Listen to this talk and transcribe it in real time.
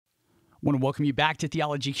I want to welcome you back to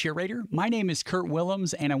Theology Curator. My name is Kurt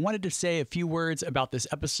Willems, and I wanted to say a few words about this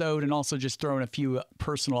episode and also just throw in a few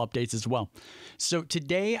personal updates as well. So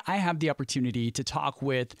today I have the opportunity to talk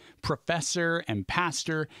with Professor and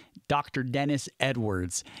Pastor Dr. Dennis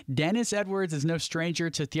Edwards. Dennis Edwards is no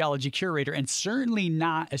stranger to Theology Curator and certainly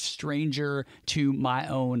not a stranger to my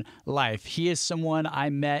own life. He is someone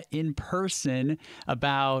I met in person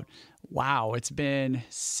about it's been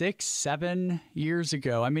 6-7 years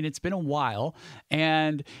ago. I mean, it's been a while.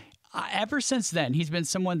 And ever since then, he's been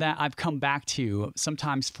someone that I've come back to,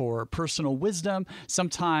 sometimes for personal wisdom,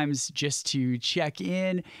 sometimes just to check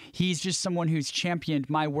in. He's just someone who's championed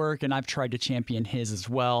my work, and I've tried to champion his as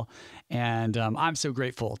well. And I'm so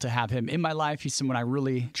grateful to have him in my life. He's someone I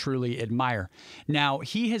really, truly admire. Now,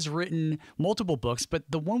 he has written multiple books, but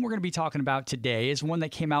the one we're going to be talking about today is one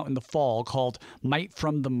that came out in the fall called Might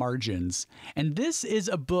from the Margins. And this is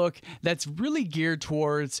a book that's really geared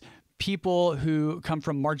towards people who come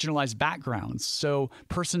from marginalized backgrounds. So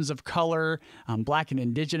persons of color, Black and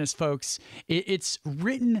Indigenous folks. It's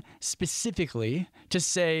written specifically to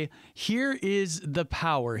say, here is the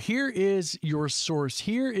power. Here is your source.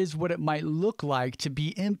 Here is what it might look like to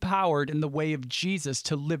be empowered in the way of Jesus,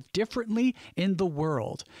 to live differently in the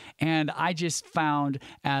world. And I just found,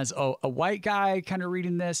 as a white guy kind of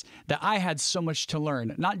reading this, that I had so much to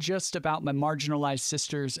learn, not just about my marginalized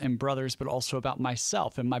sisters and brothers, but also about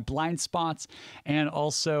myself and my blind spots, and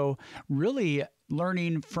also really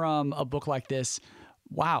learning from a book like this.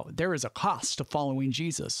 Wow, there is a cost to following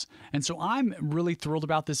Jesus. And so I'm really thrilled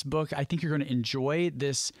about this book. I think you're going to enjoy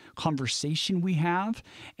this conversation we have.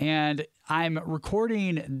 And I'm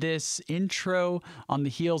recording this intro on the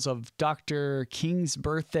heels of Dr. King's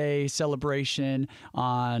birthday celebration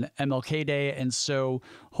on MLK Day. And so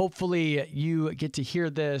hopefully you get to hear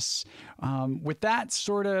this with that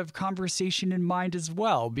sort of conversation in mind as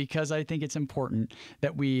well, because I think it's important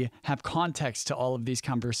that we have context to all of these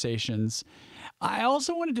conversations. I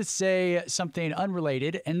also wanted to say something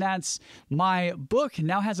unrelated, and that's my book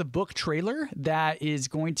now has a book trailer that is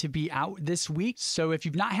going to be out this week. So if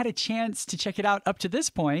you've not had a chance to check it out up to this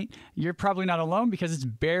point, you're probably not alone, because it's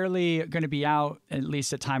barely going to be out, at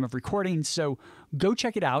least at time of recording. So go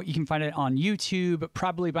check it out. You can find it on YouTube,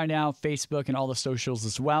 probably by now, Facebook, and all the socials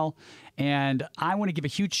as well. And I want to give a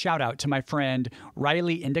huge shout out to my friend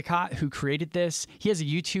Riley Endicott, who created this. He has a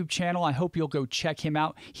YouTube channel. I hope you'll go check him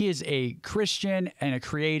out. He is a Christian and a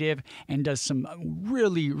creative and does some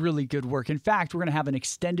really, really good work. In fact, we're going to have an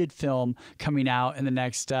extended film coming out in the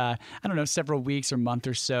next, several weeks or month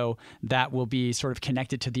or so that will be sort of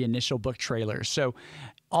connected to the initial book trailer. So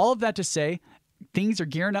all of that to say, things are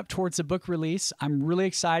gearing up towards the book release. I'm really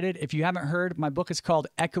excited. If you haven't heard, my book is called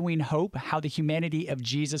Echoing Hope: How the Humanity of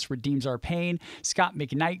Jesus Redeems Our Pain. Scott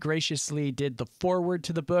McKnight graciously did the foreword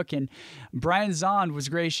to the book, and Brian Zond was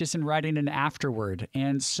gracious in writing an afterword.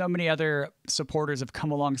 And so many other supporters have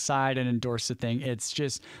come alongside and endorsed the thing. It's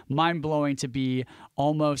just mind-blowing to be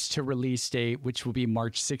almost to release date, which will be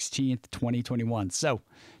March 16th, 2021. So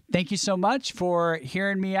thank you so much for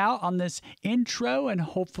hearing me out on this intro, and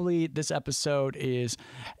hopefully this episode is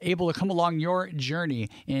able to come along your journey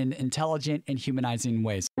in intelligent and humanizing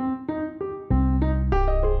ways.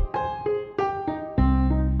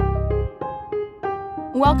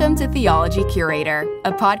 Welcome to Theology Curator,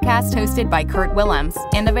 a podcast hosted by Kurt Willems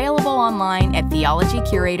and available online at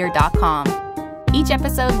theologycurator.com. Each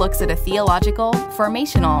episode looks at a theological,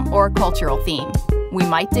 formational, or cultural theme. We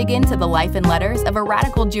might dig into the life and letters of a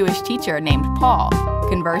radical Jewish teacher named Paul,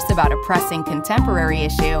 converse about a pressing contemporary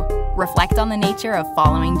issue, reflect on the nature of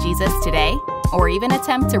following Jesus today, or even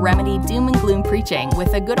attempt to remedy doom and gloom preaching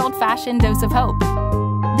with a good old-fashioned dose of hope.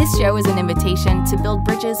 This show is an invitation to build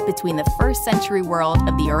bridges between the first century world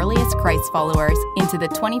of the earliest Christ followers into the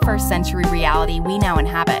 21st century reality we now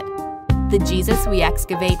inhabit. The Jesus we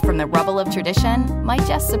excavate from the rubble of tradition might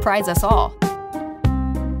just surprise us all.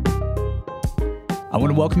 I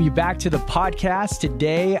want to welcome you back to the podcast.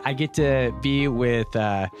 Today, I get to be with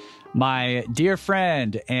my dear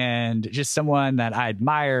friend and just someone that I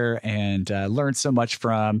admire and learn so much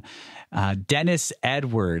from, Dennis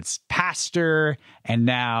Edwards, pastor and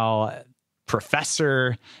now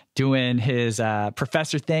professor, doing his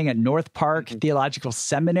professor thing at North Park Theological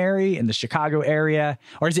Seminary in the Chicago area.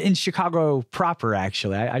 Or is it in Chicago proper,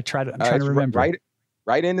 actually? I'm trying to remember.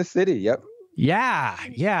 Right in the city, yep.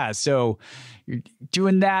 Yeah. So you're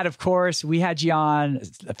doing that, of course. We had you on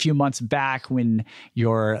a few months back when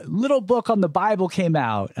your little book on the Bible came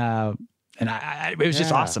out. And it was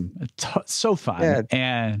just awesome. So fun. Yeah,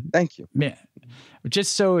 and thank you. Man,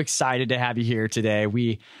 just so excited to have you here today.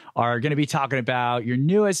 We are going to be talking about your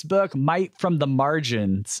newest book, Might from the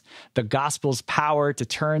Margins, the gospel's power to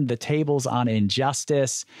turn the tables on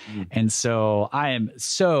injustice. And so I am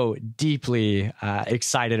so deeply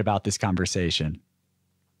excited about this conversation.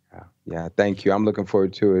 Yeah, thank you. I'm looking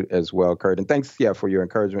forward to it as well, Kurt. And thanks, for your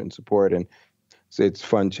encouragement and support. And it's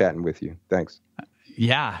fun chatting with you. Thanks.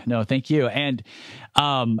 Yeah, no, thank you. And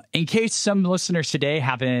in case some listeners today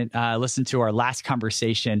haven't listened to our last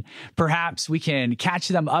conversation, perhaps we can catch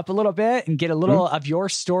them up a little bit and get a little of your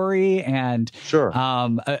story and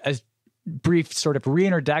a brief sort of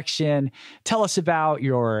reintroduction. Tell us about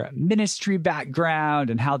your ministry background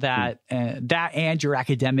and how that and your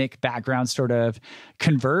academic background sort of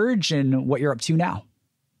converge and what you're up to now.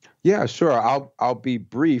 Yeah, sure. I'll be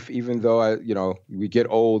brief, even though we get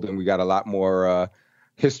old and we got a lot more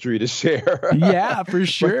history to share. Yeah, for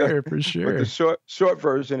sure, But the short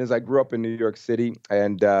version is I grew up in New York City,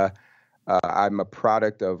 and I'm a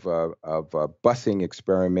product of busing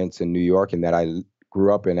experiments in New York, in that I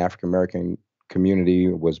grew up in African American community,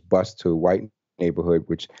 was bused to a white neighborhood,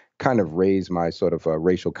 which kind of raised my sort of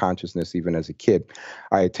racial consciousness even as a kid.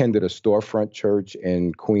 I attended a storefront church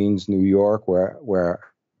in Queens, New York, where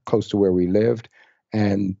close to where we lived.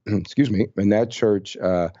 And excuse me, and that church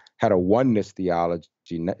had a oneness theology.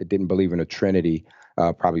 It didn't believe in a Trinity,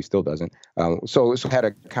 probably still doesn't. So it had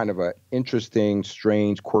a kind of a interesting,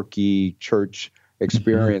 strange, quirky church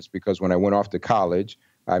experience, because when I went off to college,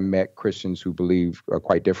 I met Christians who believe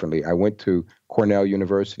quite differently. I went to Cornell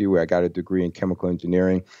University, where I got a degree in chemical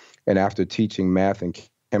engineering. And after teaching math and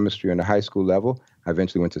chemistry on the high school level, I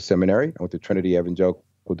eventually went to seminary. I went to Trinity Evangelical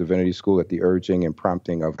Divinity School at the urging and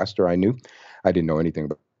prompting of pastor I knew. I didn't know anything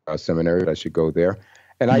about seminary, but I should go there.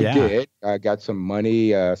 And I did. I got some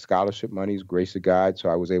money, scholarship monies, grace of God. So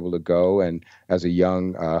I was able to go. And as a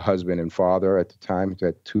young husband and father at the time, I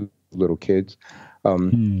had 2 little kids,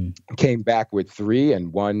 came back with 3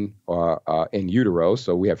 and 1 in utero.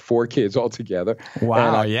 So we had 4 kids altogether.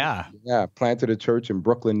 Wow. And planted a church in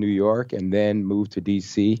Brooklyn, New York, and then moved to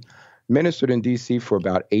D.C., ministered in D.C. for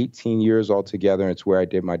about 18 years altogether. And it's where I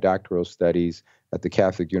did my doctoral studies at the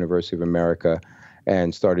Catholic University of America,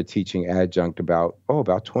 and started teaching adjunct about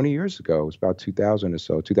 20 years ago. It was about 2000 or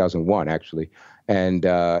so, 2001 actually. And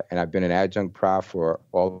I've been an adjunct prof for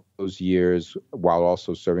all those years, while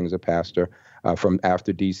also serving as a pastor. From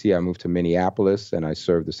after DC, I moved to Minneapolis, and I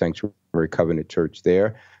served the Sanctuary Covenant Church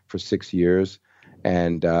there for 6 years.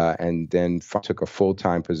 And then took a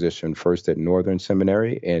full-time position first at Northern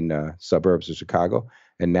Seminary in suburbs of Chicago,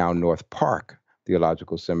 and now North Park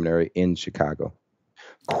Theological Seminary in Chicago.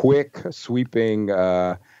 Quick, sweeping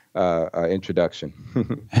introduction.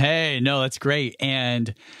 Hey, no, that's great.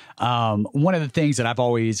 And one of the things that I've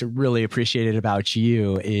always really appreciated about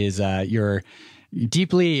you is you're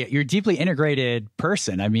deeply integrated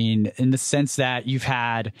person. I mean, in the sense that you've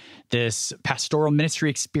had this pastoral ministry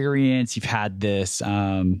experience, you've had this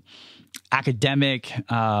academic,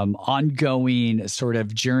 ongoing sort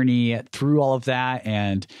of journey through all of that,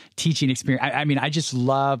 and teaching experience. I mean, I just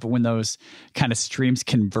love when those kind of streams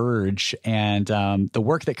converge, and the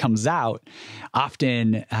work that comes out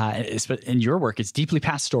often, in your work, it's deeply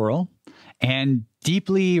pastoral and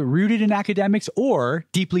deeply rooted in academics, or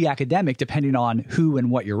deeply academic, depending on who and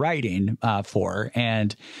what you're writing for.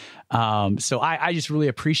 And so I just really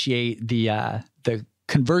appreciate the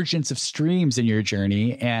convergence of streams in your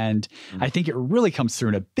journey. And I think it really comes through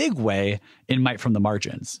in a big way in Might from the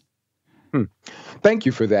Margins. Thank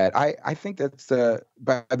you for that. I think that's,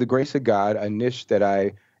 by the grace of God, a niche that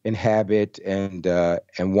I inhabit and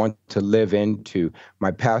want to live into.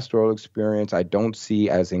 My pastoral experience, I don't see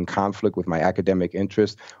as in conflict with my academic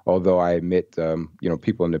interest, although I admit,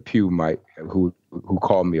 people in the pew who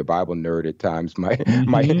call me a Bible nerd at times might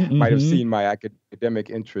have seen my academic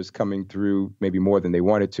interest coming through maybe more than they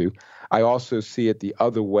wanted to. I also see it the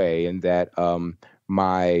other way, in that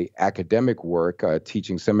my academic work,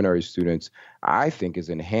 teaching seminary students, I think is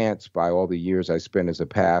enhanced by all the years I spent as a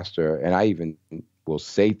pastor. And I even will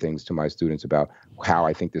say things to my students about how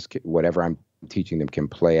I think whatever I'm teaching them can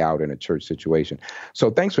play out in a church situation.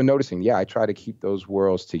 So thanks for noticing. Yeah, I try to keep those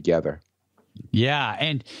worlds together. Yeah.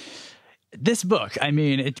 And this book, I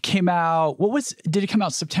mean, it came out, did it come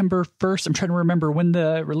out September 1st? I'm trying to remember when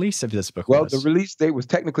the release of this book was. Well, the release date was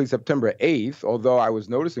technically September 8th, although I was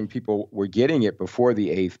noticing people were getting it before the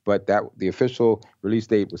 8th, but the official release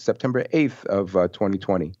date was September 8th of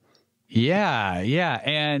 2020. Yeah.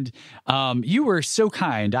 And you were so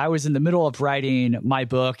kind. I was in the middle of writing my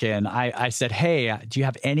book, and I said, hey, do you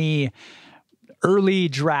have any early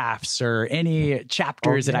drafts or any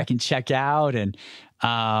chapters that I can check out? And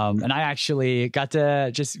And I actually got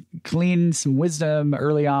to just glean some wisdom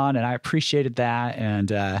early on, and I appreciated that.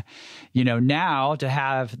 And, now to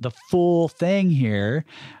have the full thing here,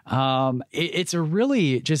 it's a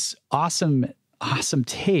really just awesome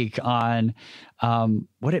take on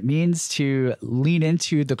what it means to lean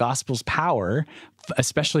into the gospel's power,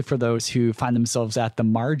 especially for those who find themselves at the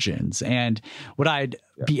margins. And what I'd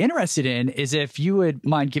be interested in is if you would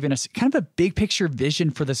mind giving us kind of a big picture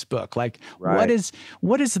vision for this book. Like, what is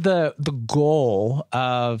the goal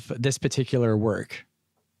of this particular work?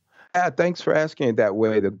 Thanks for asking it that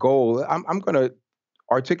way. The goal, I'm going to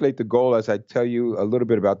articulate the goal as I tell you a little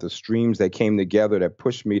bit about the streams that came together that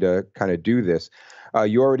pushed me to kind of do this.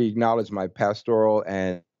 You already acknowledged my pastoral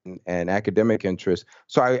and academic interests.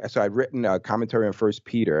 So I'd written a commentary on First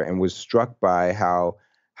Peter and was struck by how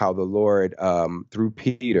the Lord through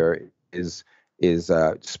Peter is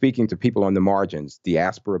speaking to people on the margins,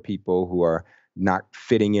 diaspora people who are not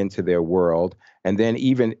fitting into their world. And then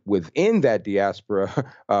even within that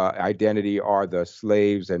diaspora identity are the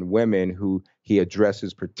slaves and women who he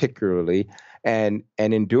addresses particularly. And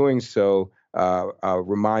in doing so,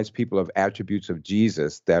 reminds people of attributes of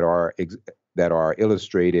Jesus that are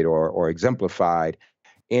illustrated or exemplified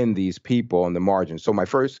in these people on the margins. So my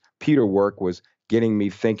first Peter work was getting me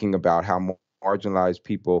thinking about how marginalized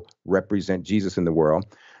people represent Jesus in the world.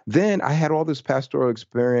 Then I had all this pastoral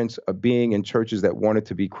experience of being in churches that wanted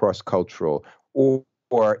to be cross-cultural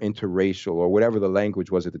or interracial or whatever the language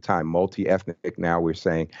was at the time, multi-ethnic now we're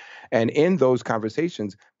saying. And in those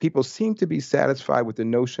conversations, people seemed to be satisfied with the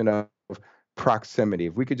notion of proximity.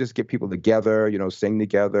 If we could just get people together, sing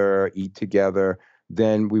together, eat together,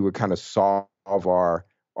 then we would kind of solve our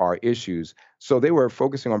issues. So they were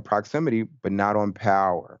focusing on proximity, but not on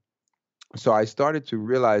power. So I started to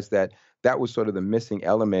realize that was sort of the missing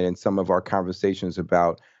element in some of our conversations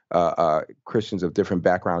about Christians of different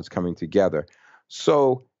backgrounds coming together.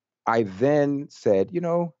 So I then said,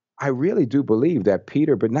 I really do believe that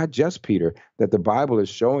Peter, but not just Peter, that the Bible is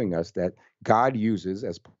showing us that God uses,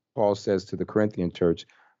 as Paul says to the Corinthian church,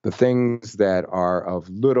 the things that are of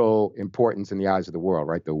little importance in the eyes of the world,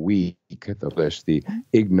 right? The weak, the foolish, the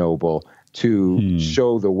ignoble, to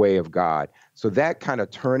show the way of God. So that kind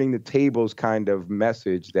of turning the tables kind of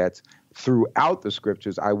message that's throughout the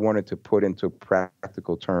scriptures, I wanted to put into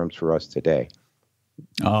practical terms for us today.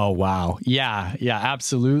 Oh, wow. Yeah,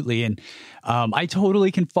 absolutely. And I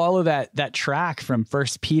totally can follow that track from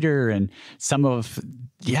First Peter and some of,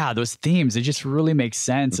 those themes. It just really makes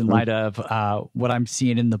sense in light of what I'm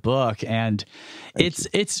seeing in the book. And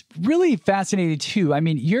it's really fascinating too. I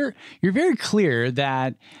mean, you're very clear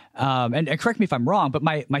that, and correct me if I'm wrong, but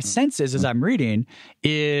my sense is, as I'm reading,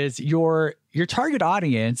 is your target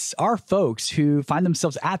audience are folks who find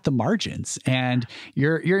themselves at the margins, and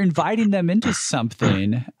you're inviting them into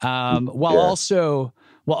something, while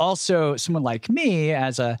also someone like me,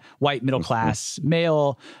 as a white middle class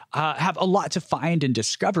male, have a lot to find and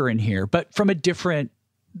discover in here, but from a different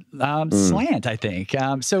slant, I think.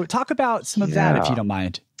 So talk about some of that, if you don't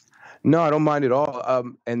mind. No, I don't mind at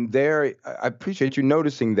all. And I appreciate you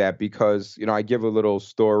noticing that, because, I give a little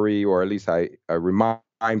story, or at least I remind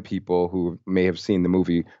people who may have seen the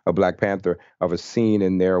movie Black Panther, of a scene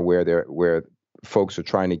in there where folks are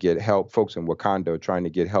trying to get help, folks in Wakanda are trying to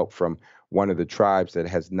get help from one of the tribes that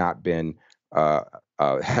has not been,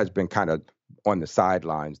 has been kind of on the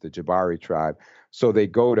sidelines, the Jabari tribe. So they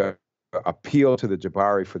go to appeal to the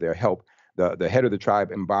Jabari for their help. The head of the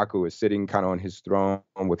tribe, M'Baku, is sitting kind of on his throne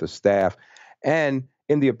with a staff. And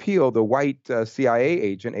in the appeal, the white CIA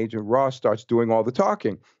agent, Agent Ross, starts doing all the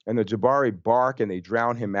talking. And the Jabari bark and they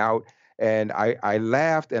drown him out. And I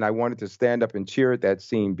laughed, and I wanted to stand up and cheer at that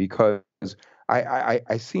scene, because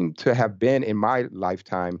I seem to have been, in my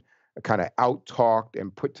lifetime, kind of out-talked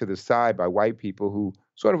and put to the side by white people who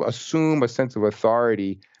sort of assume a sense of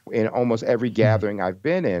authority in almost every gathering I've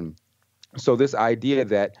been in. So this idea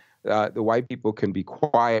that the white people can be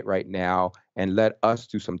quiet right now and let us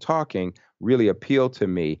do some talking really appealed to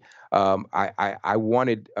me. I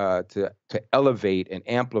wanted to elevate and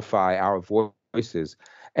amplify our voices.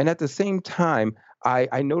 And at the same time,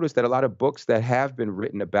 I noticed that a lot of books that have been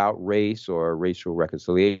written about race or racial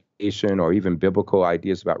reconciliation or even biblical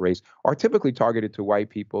ideas about race are typically targeted to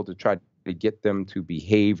white people to try to get them to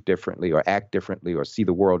behave differently or act differently or see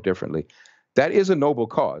the world differently. That is a noble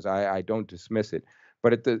cause. I don't dismiss it.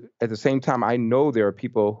 But at the same time, I know there are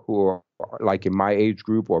people who are like in my age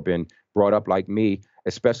group or been brought up like me,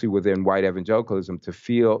 especially within white evangelicalism,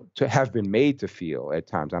 to have been made to feel at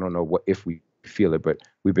times. I don't know if we feel it, but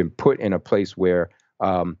we've been put in a place where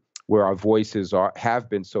our voices have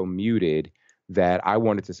been so muted that I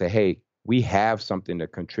wanted to say, hey, we have something to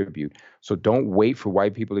contribute. So don't wait for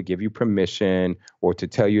white people to give you permission or to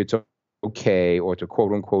tell you it's okay or to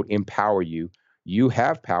quote unquote empower you. You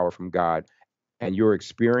have power from God, and your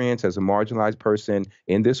experience as a marginalized person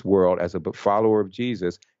in this world, as a follower of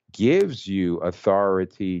Jesus, gives you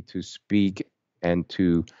authority to speak and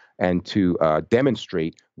to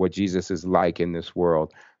demonstrate what Jesus is like in this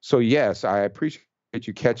world. So yes, I appreciate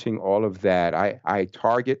you catching all of that. I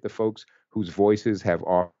target the folks whose voices have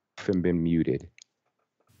often been muted.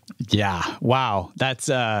 Yeah. Wow. That's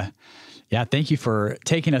yeah. Thank you for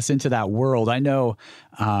taking us into that world. I know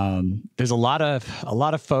there's a lot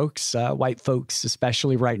of folks, white folks,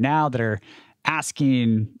 especially right now, that are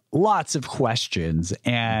asking lots of questions,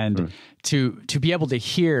 and to be able to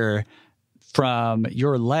hear from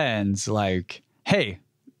your lens, like, hey,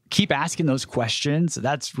 keep asking those questions.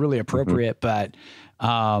 That's really appropriate. But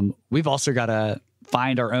we've also got to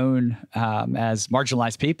find our own, as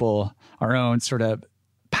marginalized people, our own sort of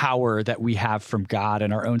power that we have from God,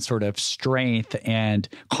 and our own sort of strength and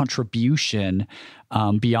contribution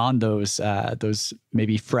beyond those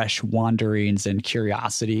maybe fresh wanderings and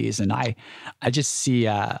curiosities. And I just see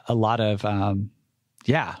a lot of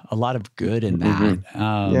good in that.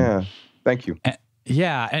 Yeah, thank you.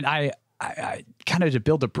 And I kind of, to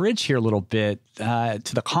build a bridge here a little bit to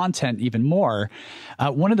the content even more,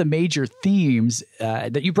 one of the major themes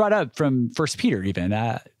that you brought up from First Peter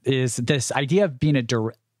even is this idea of being a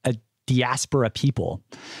diaspora people.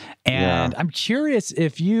 And I'm curious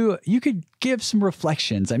if you could give some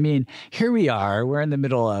reflections. I mean, here we are, we're in the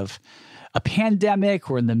middle of a pandemic,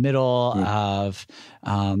 we're in the middle of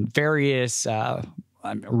various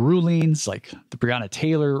rulings, like the Breonna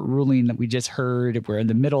Taylor ruling that we just heard. We're in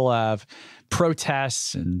the middle of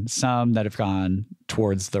protests, and some that have gone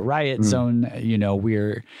towards the riot zone. You know,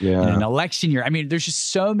 we're in an election year. I mean, there's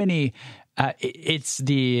just so many. It's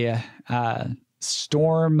the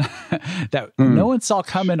storm that no one saw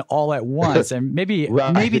coming all at once, and maybe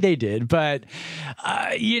they did, but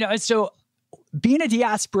so being a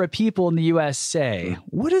diaspora people in the USA,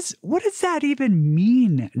 what does that even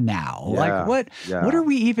mean now? Like what are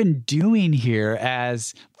we even doing here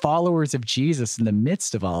as followers of Jesus in the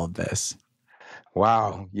midst of all of this?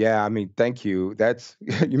 Wow. Yeah. I mean, thank you.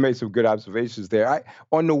 You made some good observations there.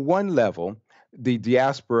 On the one level, the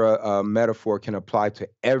diaspora metaphor can apply to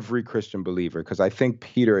every Christian believer, because I think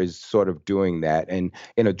Peter is sort of doing that, and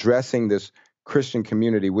in addressing this Christian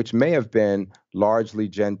community, which may have been largely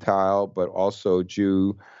Gentile, but also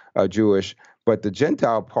Jewish. But the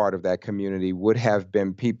Gentile part of that community would have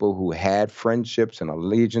been people who had friendships and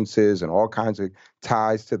allegiances and all kinds of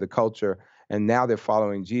ties to the culture. And now they're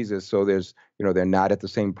following Jesus. So they're not at the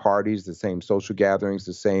same parties, the same social gatherings,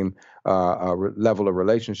 the same level of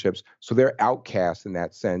relationships. So they're outcasts in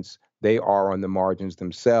that sense. They are on the margins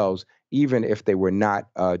themselves, even if they were not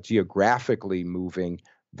geographically moving.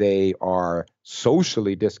 They are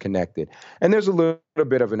socially disconnected. And there's a little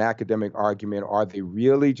bit of an academic argument. Are they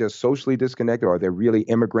really just socially disconnected? Or are they really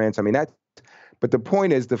immigrants? I mean, but the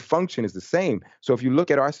point is, the function is the same. So if you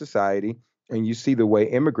look at our society and you see the way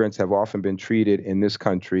immigrants have often been treated in this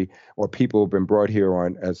country, or people have been brought here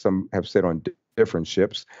on, as some have said, on different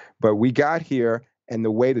ships, but we got here, and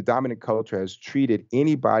the way the dominant culture has treated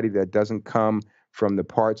anybody that doesn't come from the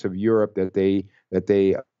parts of Europe that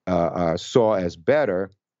they saw as better,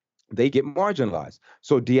 they get marginalized.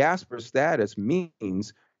 So diaspora status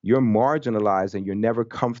means you're marginalized and you're never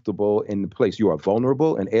comfortable in the place. You are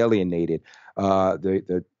vulnerable and alienated.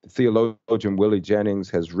 The theologian Willie Jennings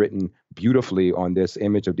has written beautifully on this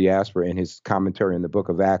image of diaspora in his commentary in the book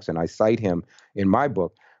of Acts, and I cite him in my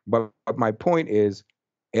book. But my point is,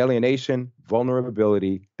 alienation,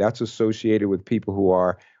 vulnerability, that's associated with people who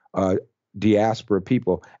are diaspora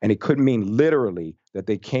people. And it could mean literally that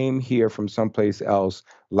they came here from someplace else,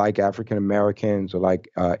 like African Americans or like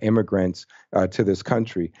immigrants to this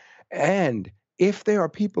country. And if they are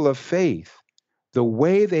people of faith, the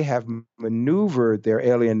way they have maneuvered their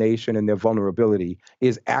alienation and their vulnerability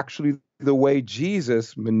is actually the way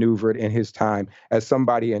Jesus maneuvered in his time as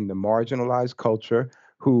somebody in the marginalized culture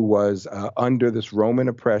who was under this Roman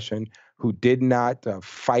oppression, who did not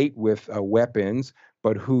fight with weapons,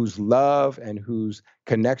 but whose love and whose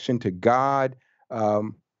connection to God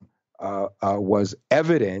was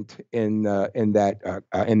evident in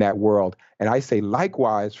that world. And I say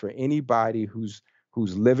likewise for anybody who's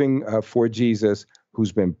living for Jesus,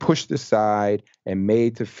 who's been pushed aside and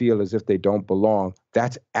made to feel as if they don't belong.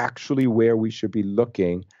 That's actually where we should be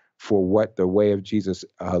looking for what the way of Jesus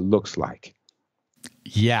looks like.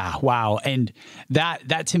 Yeah. Wow. And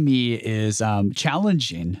that to me is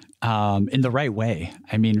challenging in the right way.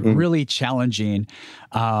 I mean, really challenging,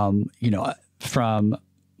 from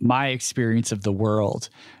my experience of the world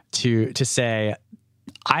to say,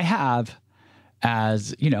 I have,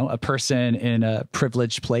 as a person in a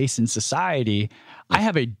privileged place in society, I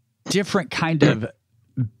have a different kind of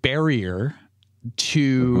barrier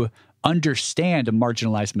to understand a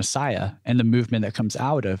marginalized Messiah and the movement that comes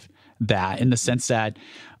out of that, in the sense that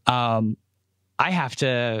I have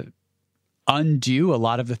to undo a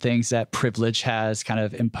lot of the things that privilege has kind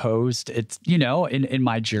of imposed. It's, in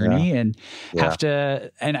my journey, and have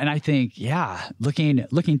to, and I think,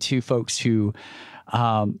 looking to folks who,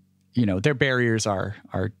 their barriers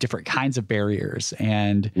are different kinds of barriers,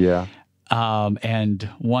 and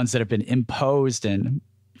ones that have been imposed and,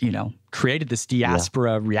 created this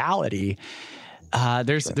diaspora reality.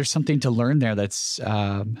 There's something to learn there that's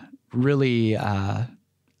really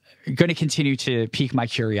going to continue to pique my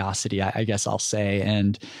curiosity, I guess I'll say.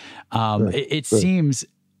 And it seems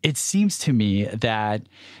to me that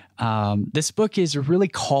this book is really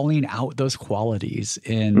calling out those qualities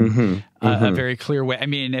in a very clear way. I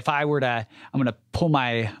mean, if I were to, I'm going to pull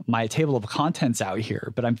my table of contents out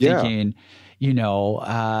here, but I'm thinking,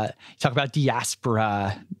 talk about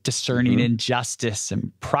diaspora, discerning injustice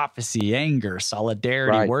and prophecy, anger,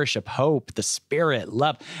 solidarity, worship, hope, the spirit,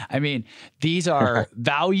 love. I mean, these are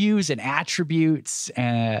values and attributes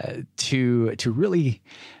to really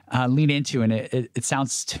lean into. And it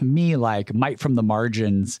sounds to me like Might from the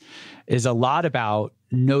Margins is a lot about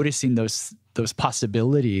noticing those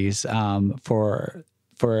possibilities for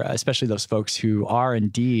especially those folks who are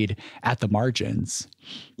indeed at the margins.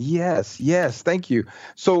 Yes. Thank you.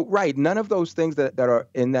 So, none of those things that are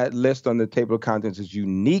in that list on the table of contents is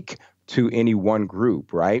unique to any one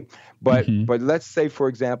group, right? But let's say, for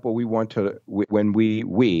example, we want to, when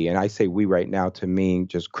we, and I say we right now to mean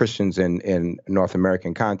just Christians in North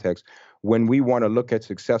American context, when we want to look at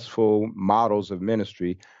successful models of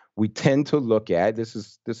ministry, we tend to look at, this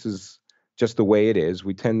is just the way it is,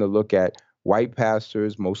 we tend to look at white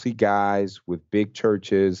pastors, mostly guys with big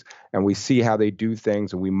churches, and we see how they do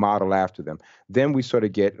things and we model after them. Then we sort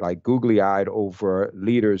of get like googly-eyed over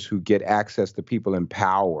leaders who get access to people in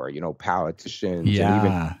power, politicians, and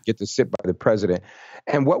even get to sit by the president.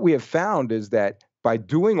 And what we have found is that by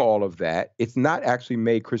doing all of that, it's not actually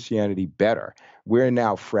made Christianity better. We're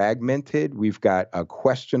now fragmented. We've got a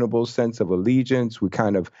questionable sense of allegiance. We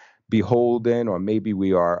kind of beholden, or maybe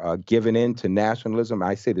we are given in to nationalism.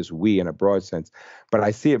 I say this we in a broad sense, but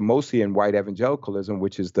I see it mostly in white evangelicalism,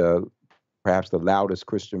 which is perhaps the loudest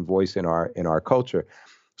Christian voice in our culture.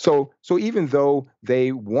 So even though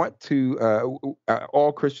they want to,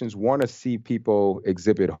 all Christians want to see people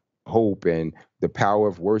exhibit hope and the power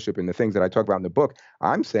of worship and the things that I talk about in the book,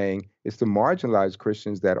 I'm saying it's the marginalized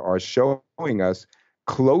Christians that are showing us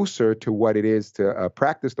closer to what it is to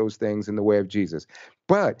practice those things in the way of Jesus.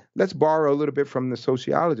 But let's borrow a little bit from the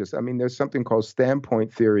sociologists. I mean, there's something called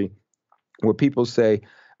standpoint theory, where people say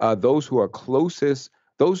those who are closest,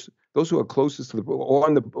 those who are closest to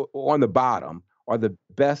on the bottom are the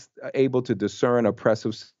best able to discern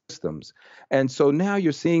oppressive systems. And so now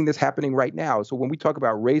you're seeing this happening right now. So when we talk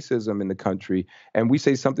about racism in the country and we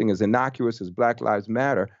say something as innocuous as Black Lives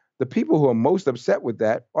Matter, the people who are most upset with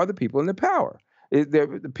that are the people in the power.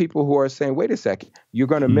 They're the people who are saying, wait a second, you're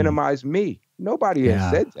going to minimize me. Nobody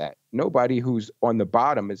has said that. Nobody who's on the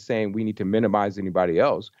bottom is saying we need to minimize anybody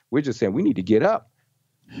else. We're just saying we need to get up.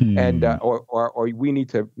 And or we need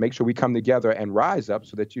to make sure we come together and rise up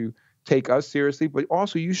so that you take us seriously, but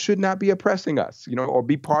also you should not be oppressing us, or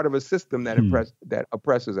be part of a system that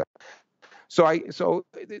oppresses us. So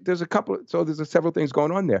there's several things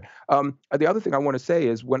going on there. The other thing I want to say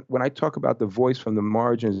is when I talk about the voice from the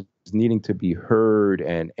margins needing to be heard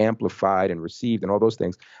and amplified and received and all those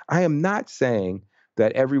things, I am not saying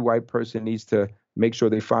that every white person needs to make sure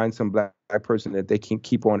they find some black person that they can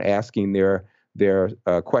keep on asking their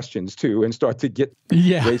questions to and start to get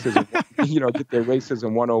racism, get their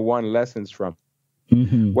racism 101 lessons from.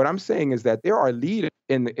 What I'm saying is that there are leaders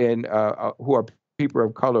who are people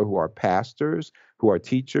of color, who are pastors, who are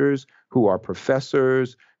teachers, who are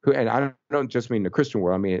professors, and I don't just mean the Christian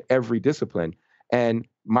world, I mean every discipline. And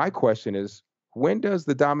my question is, when does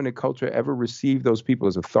the dominant culture ever receive those people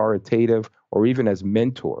as authoritative or even as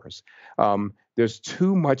mentors? There's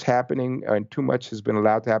too much happening, and too much has been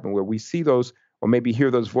allowed to happen where we see those or maybe hear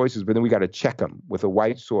those voices, but then we got to check them with a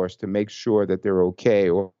white source to make sure that they're okay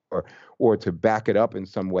or to back it up in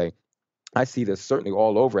some way. I see this certainly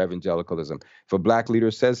all over evangelicalism. If a black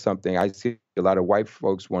leader says something, I see a lot of white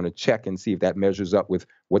folks want to check and see if that measures up with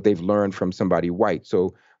what they've learned from somebody white.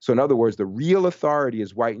 So in other words, the real authority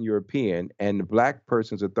is white and European, and the black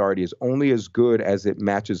person's authority is only as good as it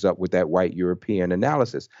matches up with that white European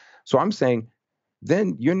analysis. So I'm saying,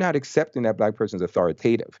 then you're not accepting that black person's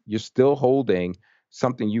authoritative. You're still holding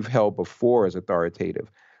something you've held before as authoritative.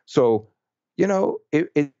 So,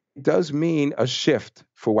 it does mean a shift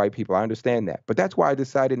for white people. I understand that. But that's why I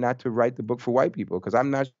decided not to write the book for white people, because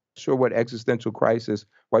I'm not sure what existential crisis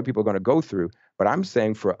white people are going to go through. But I'm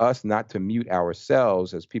saying for us not to mute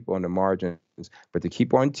ourselves as people on the margins, but to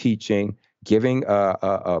keep on teaching, giving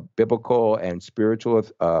a biblical and spiritual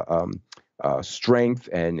strength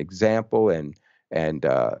and example, and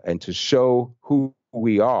to show who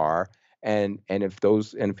we are. And if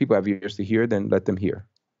people have ears to hear, then let them hear.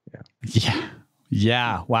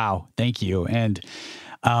 Yeah. Wow. Thank you. And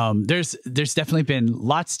there's definitely been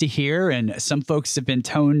lots to hear, and some folks have been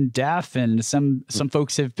tone deaf, and some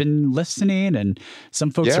folks have been listening, and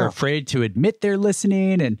some folks are afraid to admit they're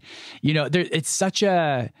listening. And it's such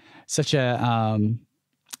a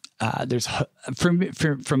there's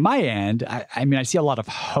from my end. I mean, I see a lot of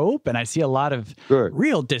hope, and I see a lot of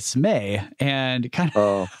real dismay, and kind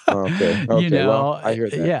of okay. Well, I hear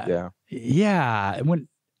that. Yeah.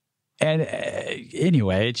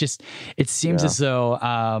 Anyway, it seems as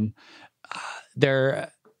though there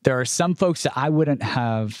are some folks that I wouldn't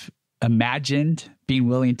have imagined being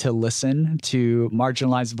willing to listen to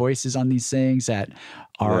marginalized voices on these things that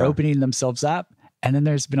are opening themselves up. And then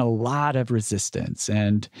there's been a lot of resistance.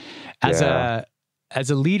 And as a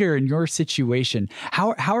leader in your situation,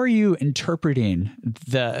 how are you interpreting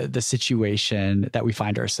the situation that we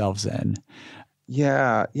find ourselves in?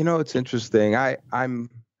 Yeah, it's interesting. I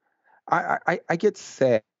get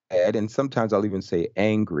sad, and sometimes I'll even say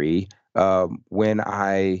angry, when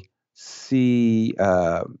I see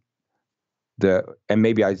and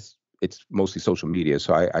maybe it's mostly social media,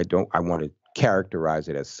 so I want to characterize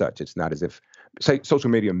it as such. It's not as if social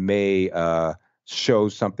media may show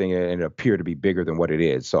something and appear to be bigger than what it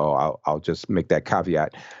is. So I'll just make that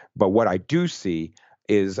caveat. But what I do see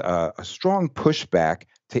is a strong pushback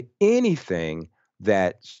to anything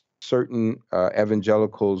that certain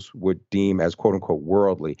evangelicals would deem as quote unquote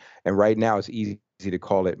worldly. And right now it's easy to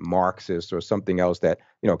call it Marxist or something else that,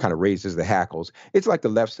 kind of raises the hackles. It's like the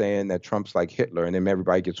left saying that Trump's like Hitler, and then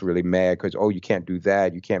everybody gets really mad because, you can't do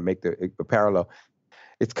that. You can't make the parallel.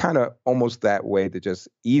 It's kind of almost that way, to just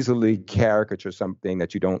easily caricature something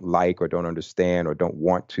that you don't like or don't understand or don't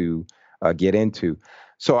want to get into.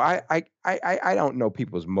 So I don't know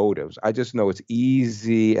people's motives. I just know it's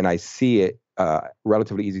easy, and I see it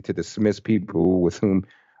relatively easy to dismiss people with whom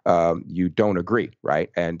you don't agree,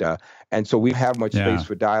 right? And so we have much space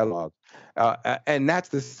for dialogue, and that's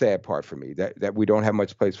the sad part for me, that we don't have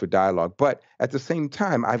much place for dialogue. But at the same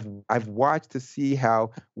time, I've watched to see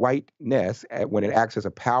how whiteness, when it acts as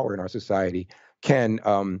a power in our society, can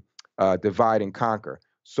divide and conquer.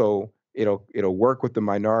 So it'll work with the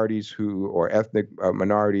minorities or ethnic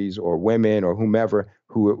minorities or women or whomever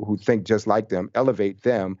who think just like them, elevate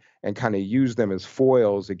them, and kind of use them as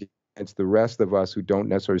foils against the rest of us who don't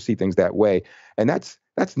necessarily see things that way. And that's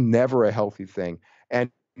never a healthy thing.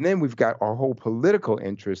 And then we've got our whole political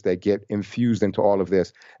interests that get infused into all of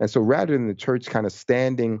this. And so rather than the church kind of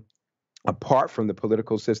standing apart from the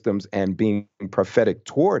political systems and being prophetic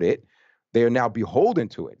toward it, they are now beholden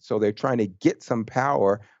to it. So they're trying to get some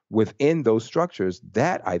power within those structures.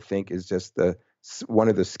 That, I think, is just one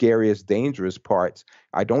of the scariest, dangerous parts.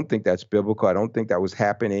 I don't think that's biblical. I don't think that was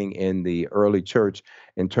happening in the early church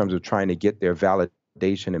in terms of trying to get their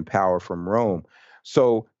validation and power from Rome.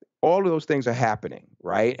 So all of those things are happening,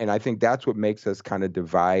 right? And I think that's what makes us kind of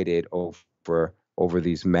divided over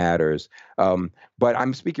these matters. But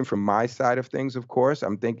I'm speaking from my side of things, of course.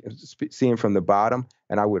 I'm seeing from the bottom,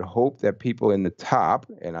 and I would hope that people in the top,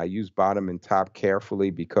 and I use bottom and top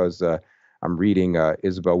carefully because I'm reading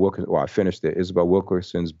Isabel Wilkerson. Well, I finished it, Isabel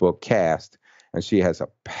Wilkerson's book, Caste, and she has a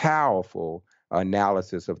powerful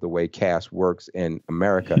analysis of the way caste works in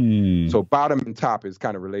America. So bottom and top is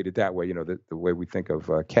kind of related that way, the way we think of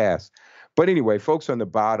caste. But anyway, folks on the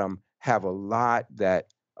bottom have a lot that,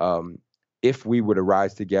 if we were to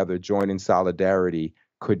rise together, join in solidarity,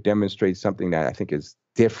 could demonstrate something that I think is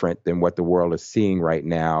different than what the world is seeing right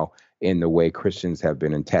now in the way Christians have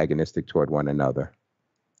been antagonistic toward one another.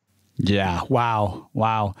 Yeah.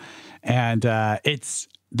 Wow. And it's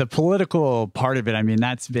the political part of it. I mean,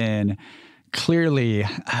 that's been clearly,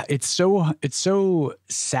 it's so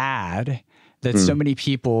sad that so many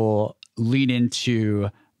people lean into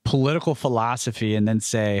political philosophy and then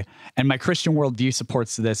say, and my Christian worldview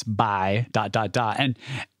supports this by ... And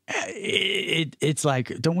it's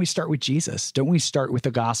like, don't we start with Jesus? Don't we start with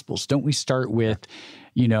the Gospels? Don't we start with,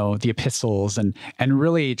 you know, the epistles and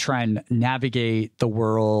really try and navigate the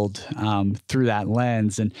world through that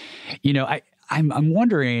lens? And, you know, I'm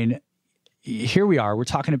wondering, here we are, we're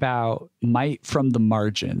talking about might from the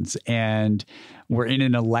margins, and we're in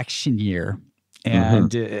an election year.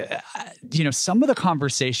 And, you know, some of the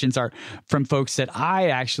conversations are from folks that I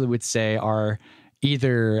actually would say are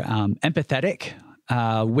either empathetic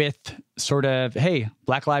with sort of, hey,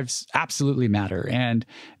 Black lives absolutely matter, and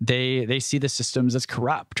they see the systems as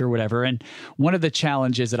corrupt or whatever. And one of the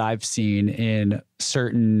challenges that I've seen in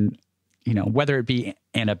certain, you know, whether it be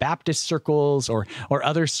Anabaptist circles or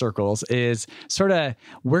other circles, is sort of,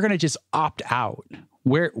 we're going to just opt out.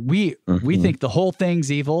 Where we think the whole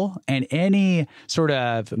thing's evil, and any sort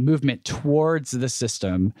of movement towards the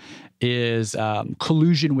system is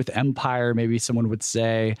collusion with empire, maybe someone would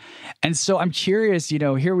say. And so I'm curious, you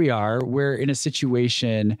know, here we are, we're in a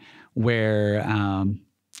situation where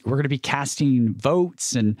we're going to be casting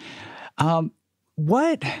votes, and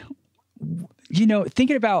what, you know,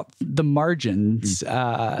 thinking about the margins,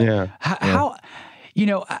 how, you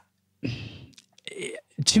know,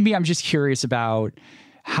 to me, I'm just curious about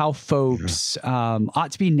how folks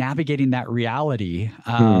ought to be navigating that reality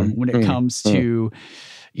when it comes to,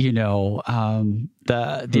 you know,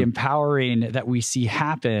 the empowering that we see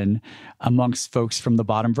happen amongst folks from the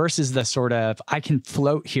bottom versus the sort of, I can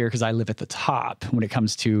float here because I live at the top when it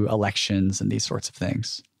comes to elections and these sorts of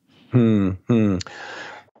things.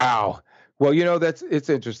 Wow. Well, you know, it's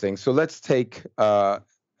interesting. So let's take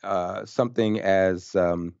something as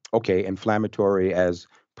inflammatory as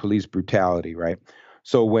police brutality, right?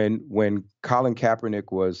 So when Colin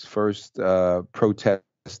Kaepernick was first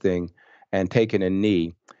protesting and taking a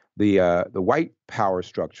knee, the white power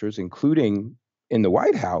structures, including in the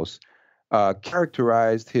White House,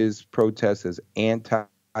 characterized his protest as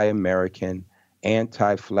anti-American,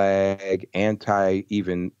 anti-flag,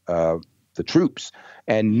 anti-even the troops,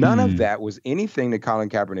 and none of that was anything that Colin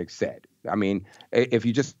Kaepernick said. I mean, if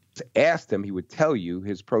you just asked him, he would tell you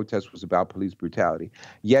his protest was about police brutality.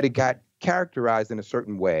 Yet it got characterized in a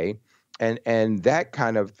certain way, and that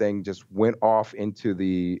kind of thing just went off into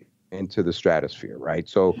the stratosphere, right?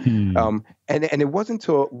 So, and it wasn't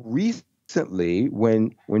until recently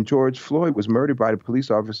when George Floyd was murdered by the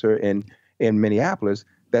police officer in Minneapolis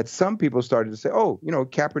that some people started to say, oh, you know,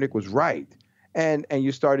 Kaepernick was right. And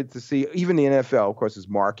you started to see, even the NFL, of course, is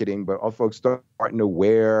marketing, but all folks starting to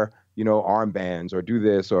wear, you know, armbands or do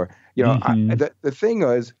this, or, you know, the thing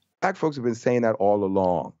is, Black folks have been saying that all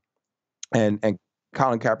along. And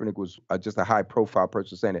Colin Kaepernick was just a high profile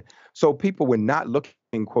person saying it. So people were not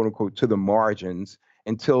looking, quote unquote, to the margins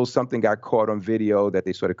until something got caught on video that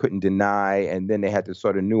they sort of couldn't deny. And then they had to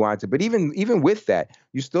sort of nuance it. But even with that,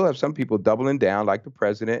 you still have some people doubling down, like the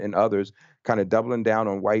president and others, kind of doubling down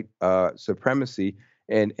on white supremacy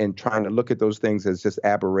and trying to look at those things as just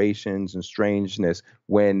aberrations and strangeness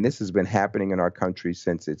when this has been happening in our country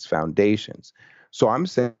since its foundations. So I'm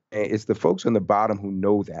saying it's the folks on the bottom who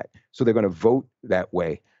know that. So they're going to vote that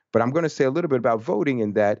way. But I'm going to say a little bit about voting,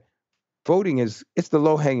 in that voting it's the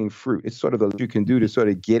low-hanging fruit. It's sort of the you can do to sort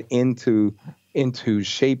of get into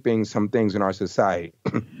shaping some things in our society.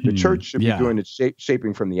 The church should be doing the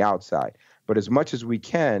shaping from the outside. But as much as we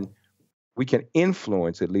can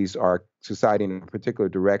influence at least our society in a particular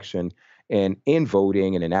direction, and in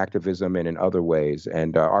voting and in activism and in other ways.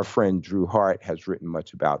 And our friend Drew Hart has written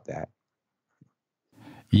much about that.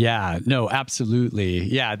 Yeah, no, absolutely.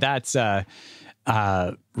 Yeah, that's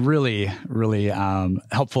really, really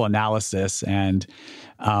helpful analysis. And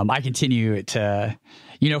I continue to,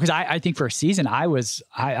 you know, because I think for a season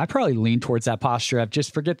I probably leaned towards that posture of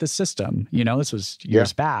just forget the system. You know, this was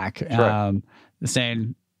years back, right.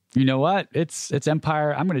 Saying, you know what, it's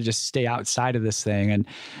empire. I'm going to just stay outside of this thing. And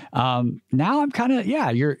now I'm kind of,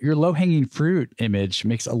 your low hanging fruit image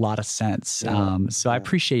makes a lot of sense. So I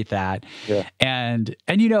appreciate that. Yeah. And,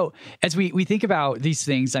 you know, as we think about these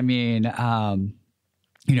things, I mean,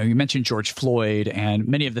 you know, you mentioned George Floyd and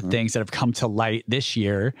many of the things that have come to light this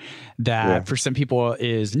year that for some people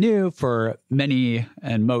is new, for many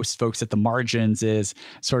and most folks at the margins is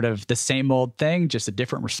sort of the same old thing, just a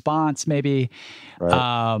different response maybe.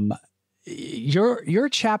 Right. Your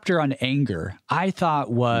chapter on anger, I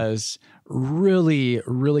thought was really,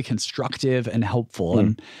 really constructive and helpful.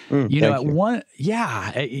 And, you know,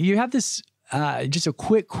 you have this, just a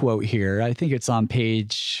quick quote here. I think it's on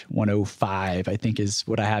page 105, I think is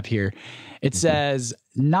what I have here. It says,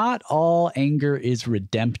 "Not all anger is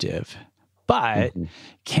redemptive, but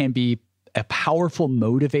can be a powerful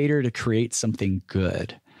motivator to create something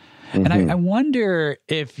good. And I wonder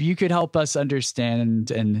if you could help us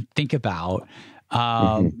understand and think about,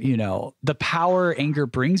 you know, the power anger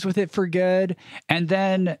brings with it for good, and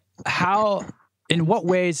then how, in what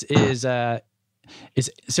ways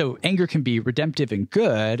so anger can be redemptive and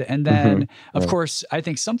good. And then, of course, I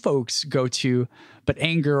think some folks go to, but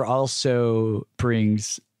anger also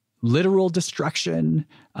brings literal destruction,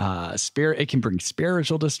 it can bring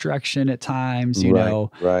spiritual destruction at times, you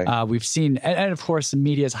know. We've seen, and of course the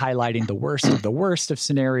media is highlighting the worst of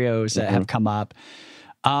scenarios that have come up.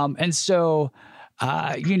 And so,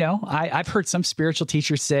 you know, I've heard some spiritual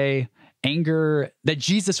teachers say anger, that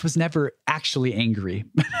Jesus was never actually angry,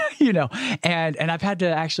 you know, and I've had to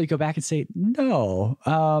actually go back and say, no,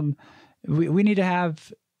 we need to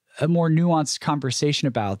have a more nuanced conversation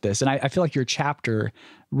about this. And I feel like your chapter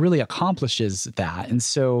really accomplishes that. And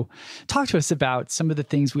so talk to us about some of the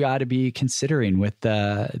things we ought to be considering with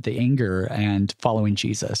the anger and following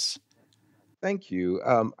Jesus. Thank you.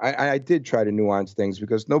 I did try to nuance things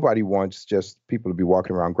because nobody wants just people to be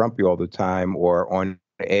walking around grumpy all the time or on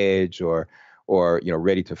edge or you know,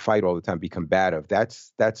 ready to fight all the time, be combative.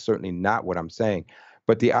 That's certainly not what I'm saying.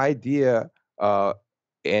 But the idea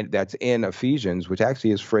and that's in Ephesians, which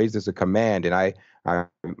actually is phrased as a command. And I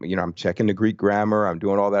you know, I'm checking the Greek grammar. I'm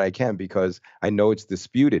doing all that I can because I know it's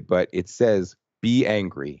disputed, but it says, be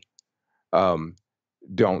angry,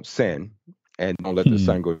 don't sin, and don't let the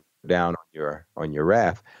sun go down on your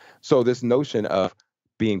wrath. So this notion of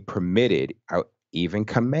being permitted, even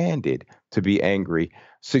commanded to be angry,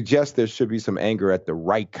 suggests there should be some anger at the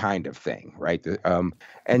right kind of thing, right?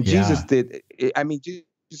 And Jesus did. I mean, Jesus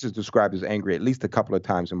is described as angry at least a couple of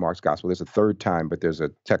times in Mark's gospel. There's a third time, but there's a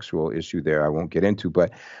textual issue there I won't get into.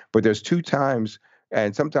 But there's two times,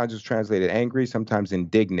 and sometimes it's translated angry, sometimes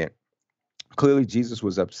indignant. Clearly, Jesus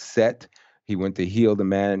was upset. He went to heal the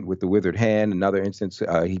man with the withered hand. Another instance,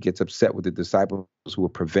 he gets upset with the disciples who were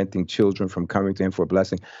preventing children from coming to him for a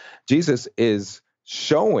blessing. Jesus is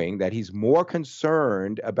showing that he's more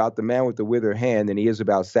concerned about the man with the withered hand than he is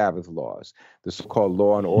about Sabbath laws. The so-called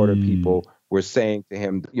law and order people were saying to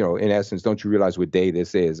him, you know, in essence, don't you realize what day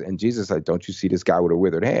this is? And Jesus said, don't you see this guy with a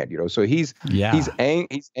withered hand? You know, so he's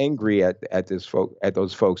angry at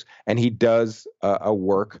those folks, and he does a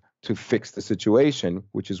work to fix the situation,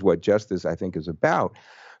 which is what justice, I think, is about.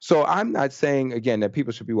 So I'm not saying, again, that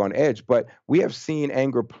people should be on edge, but we have seen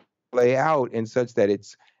anger play out in such that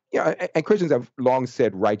it's, you know, and Christians have long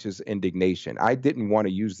said righteous indignation. I didn't want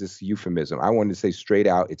to use this euphemism. I wanted to say straight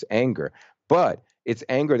out, it's anger, but it's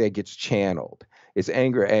anger that gets channeled. It's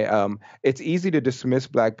anger. It's easy to dismiss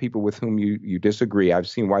Black people with whom you disagree. I've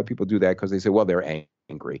seen white people do that because they say, well, they're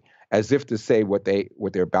angry, as if to say what they're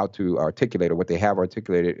about to articulate or what they have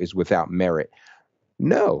articulated is without merit.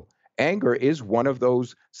 No, anger is one of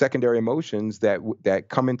those secondary emotions that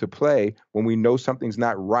come into play when we know something's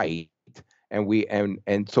not right.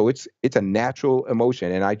 And so it's a natural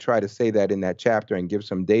emotion. And I try to say that in that chapter and give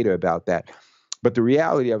some data about that. But the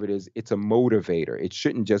reality of it is it's a motivator. It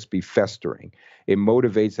shouldn't just be festering. It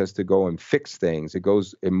motivates us to go and fix things. It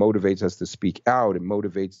motivates us to speak out. It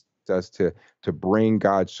motivates us to bring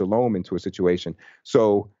God's shalom into a situation.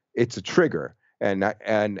 So it's a trigger. And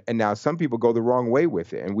now some people go the wrong way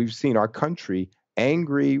with it. And we've seen our country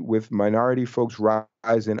angry with minority folks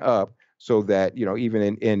rising up, so that, you know,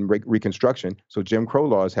 even in Reconstruction, so Jim Crow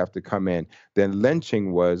laws have to come in. Then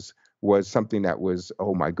lynching was something that was,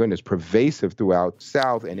 oh my goodness, pervasive throughout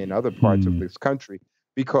South and in other parts of this country,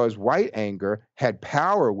 because white anger had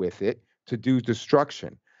power with it to do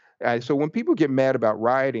destruction. So when people get mad about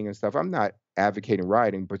rioting and stuff, I'm not advocating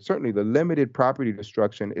rioting, but certainly the limited property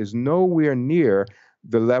destruction is nowhere near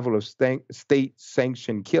the level of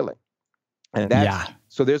state-sanctioned killing. And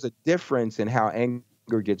so there's a difference in how anger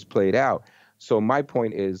gets played out. So my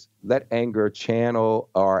point is, let anger channel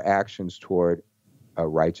our actions toward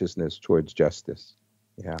righteousness, towards justice.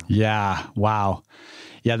 Yeah. Wow.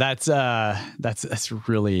 Yeah. That's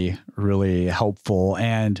really, really helpful.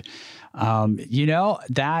 And, you know,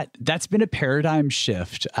 that's been a paradigm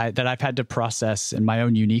shift that I've had to process in my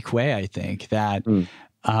own unique way. I think that,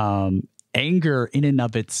 anger in and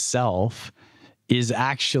of itself is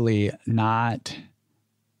actually not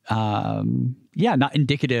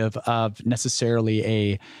indicative of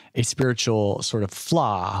necessarily a spiritual sort of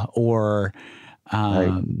flaw or,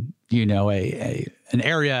 you know, an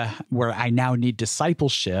area where I now need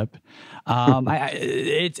discipleship.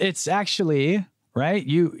 It's actually, right.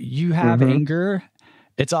 You have anger,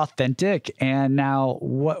 it's authentic. And now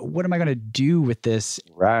what am I going to do with this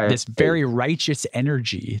very righteous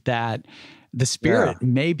energy that the Spirit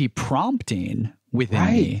may be prompting within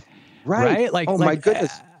me. Right. Like, oh my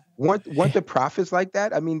goodness. Want the prophets like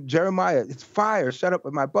that? I mean, Jeremiah, it's fire. Shut up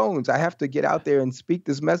with my bones. I have to get out there and speak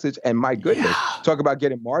this message. And my goodness, talk about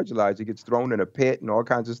getting marginalized. He gets thrown in a pit and all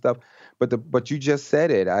kinds of stuff. But you just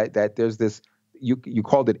said it. That there's this. You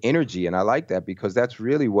called it energy, and I like that because that's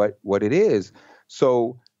really what it is.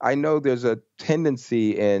 So I know there's a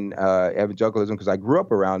tendency in evangelicalism, because I grew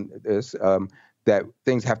up around this, that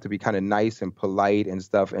things have to be kind of nice and polite and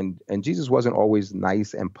stuff. And Jesus wasn't always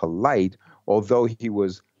nice and polite, although he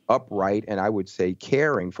was upright and I would say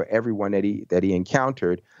caring for everyone that he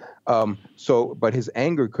encountered. But his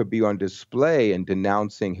anger could be on display in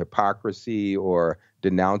denouncing hypocrisy or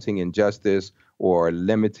denouncing injustice or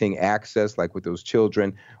limiting access, like with those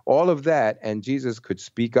children, all of that. And Jesus could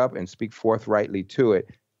speak up and speak forthrightly to it.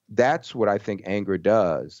 That's what I think anger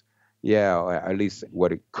does. Yeah, or at least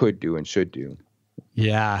what it could do and should do.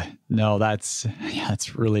 Yeah, no, that's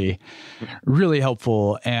really, really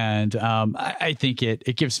helpful. And I think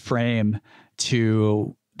it gives frame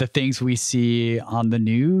to the things we see on the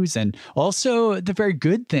news and also the very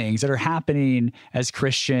good things that are happening as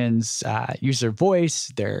Christians use their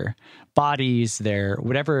voice, their bodies, their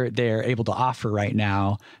whatever they're able to offer right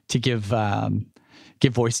now to give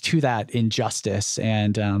voice to that injustice.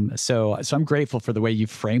 And so I'm grateful for the way you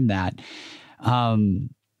framed that.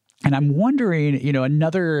 And I'm wondering,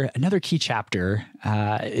 another key chapter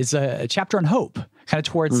is a chapter on hope, kind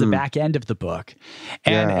of towards the back end of the book.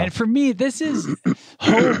 And for me, this is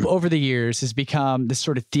hope over the years has become this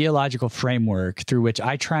sort of theological framework through which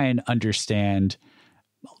I try and understand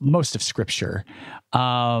most of Scripture,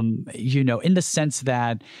 in the sense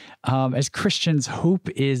that as Christians, hope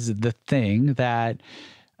is the thing that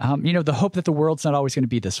the hope that the world's not always going to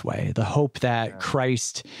be this way, the hope that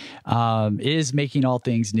Christ is making all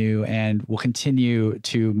things new and will continue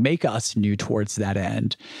to make us new towards that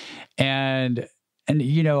end. And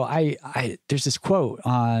there's this quote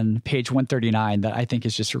on page 139 that I think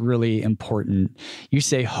is just really important. You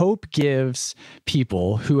say, hope gives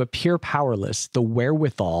people who appear powerless the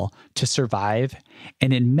wherewithal to survive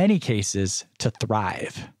and in many cases to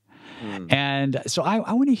thrive. And so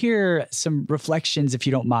I want to hear some reflections, if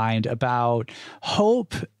you don't mind, about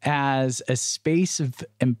hope as a space of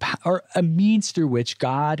or a means through which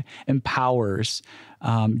God empowers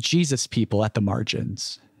Jesus people at the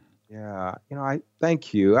margins. Yeah, I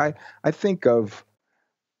thank you. I think of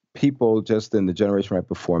people just in the generation right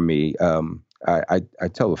before me. I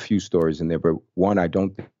tell a few stories in there, but one I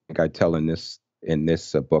don't think I tell in this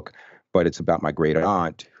book, but it's about my great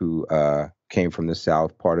aunt who came from the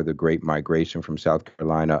South, part of the Great Migration from South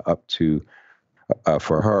Carolina up to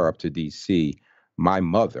D.C. My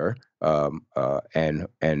mother and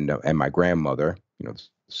my grandmother,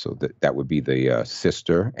 so that would be the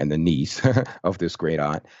sister and the niece of this great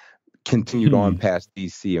aunt, continued on past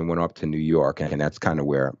D.C. and went up to New York, and that's kind of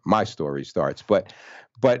where my story starts. But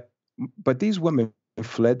these women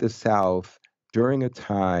fled the South during a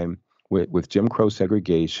time with Jim Crow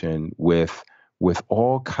segregation, with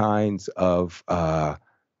all kinds of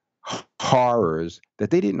horrors that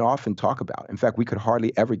they didn't often talk about. In fact, we could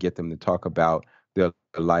hardly ever get them to talk about their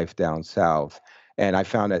life down South. And I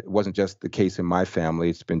found that it wasn't just the case in my family.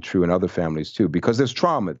 It's been true in other families too, because there's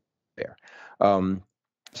trauma there.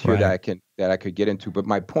 Here that I could get into. But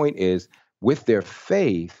my point is, with their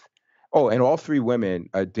faith, and all three women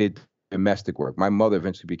did domestic work. My mother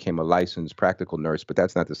eventually became a licensed practical nurse, but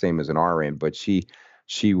that's not the same as an RN. But she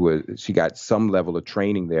got some level of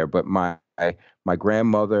training there. But my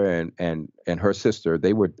grandmother and her sister,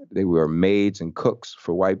 they were maids and cooks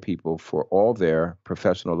for white people for all their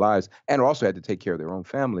professional lives, and also had to take care of their own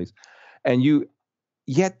families. And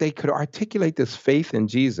yet they could articulate this faith in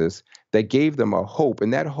Jesus that gave them a hope,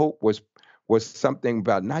 and that hope was something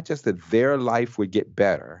about not just that their life would get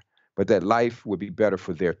better, but that life would be better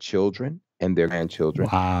for their children and their grandchildren,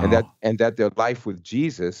 and that their life with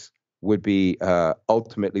Jesus would be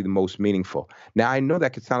ultimately the most meaningful. Now, I know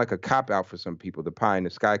that could sound like a cop-out for some people, the pie in the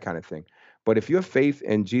sky kind of thing. But if your faith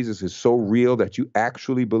in Jesus is so real that you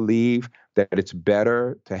actually believe that it's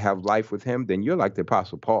better to have life with him, then you're like the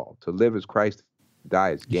Apostle Paul. To live as Christ, to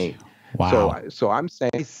die as gain. Wow. So I'm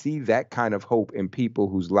saying I see that kind of hope in people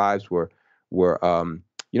whose lives were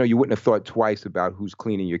you wouldn't have thought twice about who's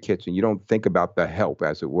cleaning your kitchen. You don't think about the help,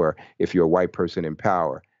 as it were, if you're a white person in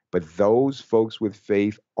power. But those folks with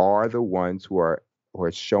faith are the ones who are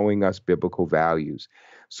showing us biblical values.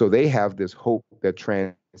 So they have this hope that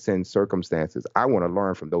transcends circumstances. I want to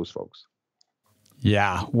learn from those folks.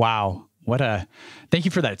 Yeah. Wow. Thank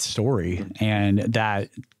you for that story. And that,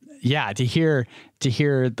 to hear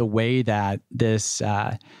the way that this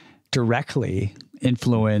directly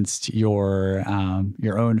influenced your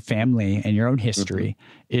own family and your own history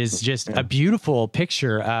is just a beautiful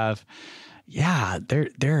picture of,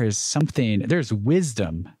 there is something, there's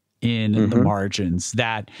wisdom in the margins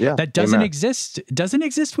that doesn't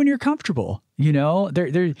exist when you're comfortable.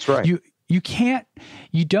 That's right.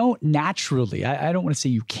 You don't naturally, I don't want to say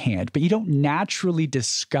you can't, but you don't naturally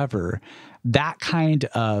discover that kind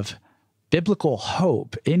of biblical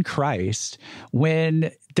hope in Christ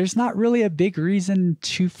when there's not really a big reason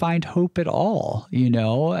to find hope at all.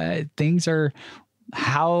 Things are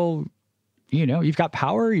how, you've got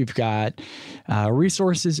power, you've got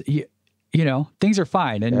resources, things are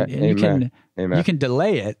fine, and you can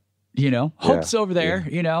delay it. Hope's over there.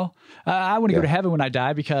 I want to go to heaven when I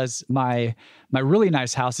die because my really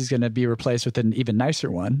nice house is going to be replaced with an even nicer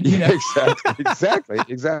one. Exactly.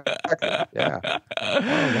 Yeah. Oh,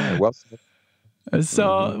 man. Well said.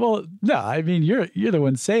 So, well, no, I mean, you're the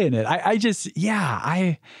one saying it. I just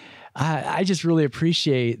really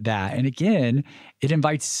appreciate that. And again, it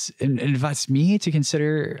invites me to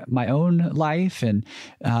consider my own life and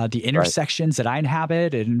the intersections that I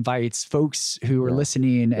inhabit. It invites folks who are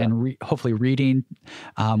listening and hopefully reading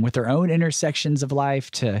with their own intersections of life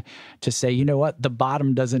to say, you know what, the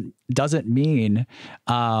bottom doesn't mean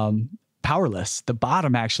powerless. The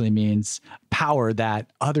bottom actually means power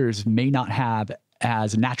that others may not have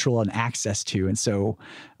as natural and access to. And so,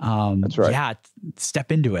 that's right.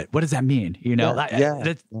 Step into it. What does that mean?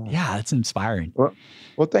 It's inspiring.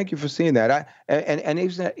 Well, thank you for seeing that. And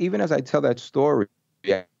even as I tell that story,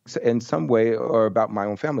 in some way, or about my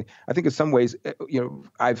own family, I think in some ways,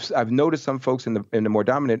 I've noticed some folks in the more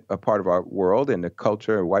dominant part of our world, in the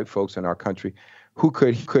culture, white folks in our country, who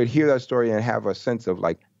could hear that story and have a sense of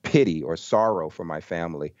like pity or sorrow for my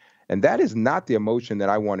family. And that is not the emotion that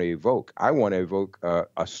I want to evoke. I want to evoke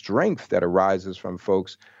a strength that arises from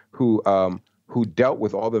folks who dealt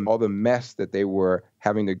with all the mess that they were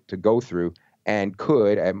having to go through, and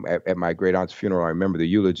could, at my great aunt's funeral, I remember the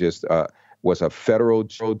eulogist was a federal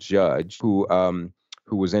judge who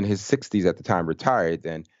was in his 60s at the time, retired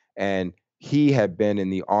then, and he had been in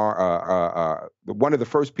the one of the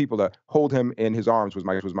first people to hold him in his arms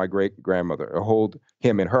was my great grandmother, or hold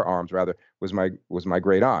him in her arms rather, was my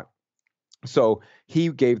great aunt. So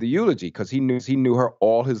he gave the eulogy because he knew her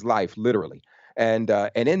all his life, literally. And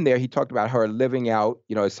in there, he talked about her living out,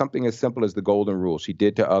 something as simple as the golden rule. She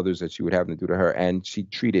did to others that she would have them do to her. And she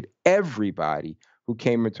treated everybody who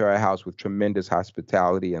came into her house with tremendous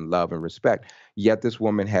hospitality and love and respect. Yet this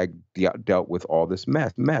woman had dealt with all this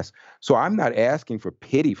mess. So I'm not asking for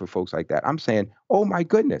pity for folks like that. I'm saying, oh, my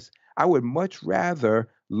goodness, I would much rather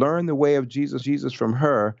learn the way of Jesus from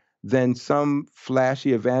her than some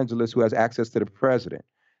flashy evangelist who has access to the president.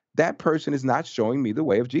 That person is not showing me the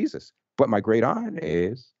way of Jesus, but my great aunt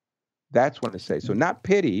is. That's what I say. So not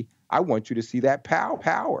pity. I want you to see that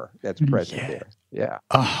power that's present there. Yeah.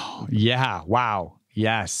 Oh, yeah. Wow.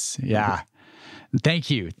 Yes. Yeah.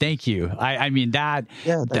 Thank you. I mean, that.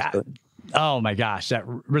 Yeah, that's good. Oh my gosh, that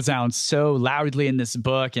resounds so loudly in this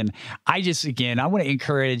book. And I want to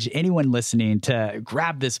encourage anyone listening to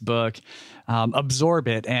grab this book, absorb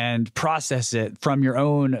it and process it from your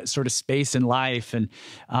own sort of space in life, and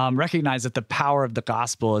recognize that the power of the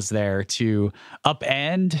gospel is there to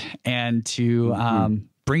upend and to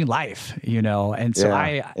bring life, and so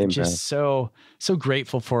I'm just so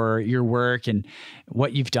grateful for your work and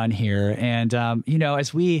what you've done here. And,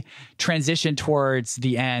 as we transition towards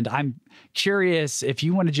the end, I'm curious if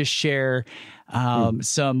you want to just share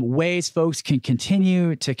some ways folks can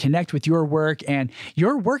continue to connect with your work. And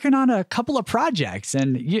you're working on a couple of projects,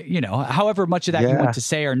 and however much of that you want to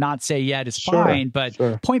say or not say yet is fine, but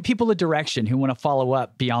point people a direction who want to follow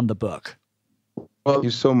up beyond the book. Well, thank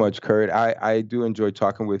you so much, Kurt. I do enjoy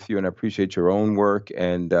talking with you, and I appreciate your own work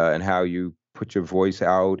and how you put your voice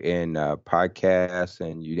out in podcasts,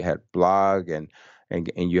 and you had blog and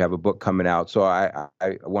you have a book coming out. So I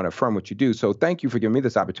want to affirm what you do. So thank you for giving me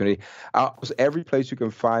this opportunity. Every place you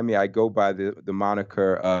can find me, I go by the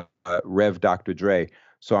moniker Rev Dr. Dre.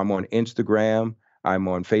 So I'm on Instagram, I'm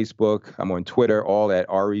on Facebook, I'm on Twitter, all at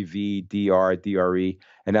REVDRDRE.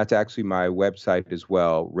 And that's actually my website as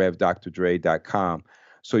well, revdrdre.com.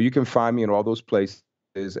 So you can find me in all those places.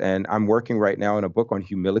 And I'm working right now on a book on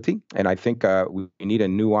humility. And I think we need a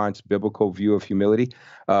nuanced biblical view of humility,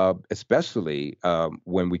 especially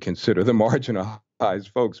when we consider the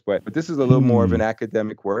marginalized folks. But this is a little more of an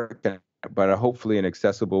academic work, but hopefully an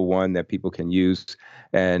accessible one that people can use.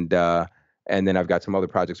 And then I've got some other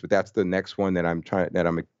projects, but that's the next one that I'm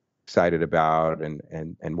excited about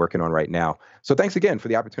and working on right now. So thanks again for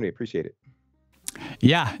the opportunity. Appreciate it.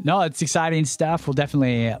 Yeah, no, it's exciting stuff. We'll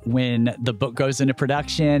definitely, when the book goes into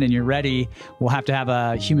production and you're ready, we'll have to have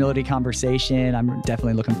a humility conversation. I'm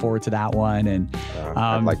definitely looking forward to that one. And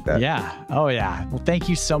I'd like that. Yeah. Oh, yeah. Well, thank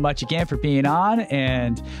you so much again for being on,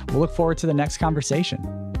 and we'll look forward to the next conversation.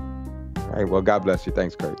 All right. Well, God bless you.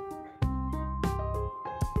 Thanks, Kurt.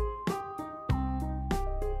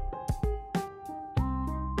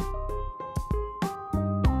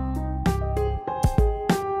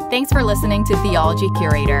 Thanks for listening to Theology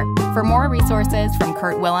Curator. For more resources from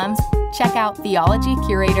Kurt Willems, check out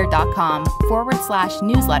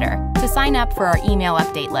theologycurator.com/newsletter to sign up for our email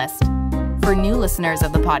update list. For new listeners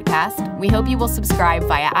of the podcast, we hope you will subscribe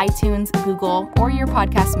via iTunes, Google, or your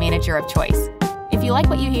podcast manager of choice. If you like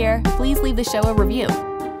what you hear, please leave the show a review.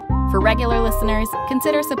 For regular listeners,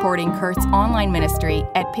 consider supporting Kurt's online ministry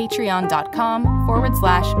at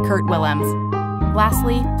patreon.com/Kurt Willems.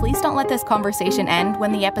 Lastly, please don't let this conversation end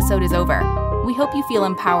when the episode is over. We hope you feel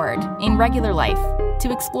empowered in regular life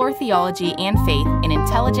to explore theology and faith in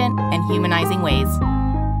intelligent and humanizing ways.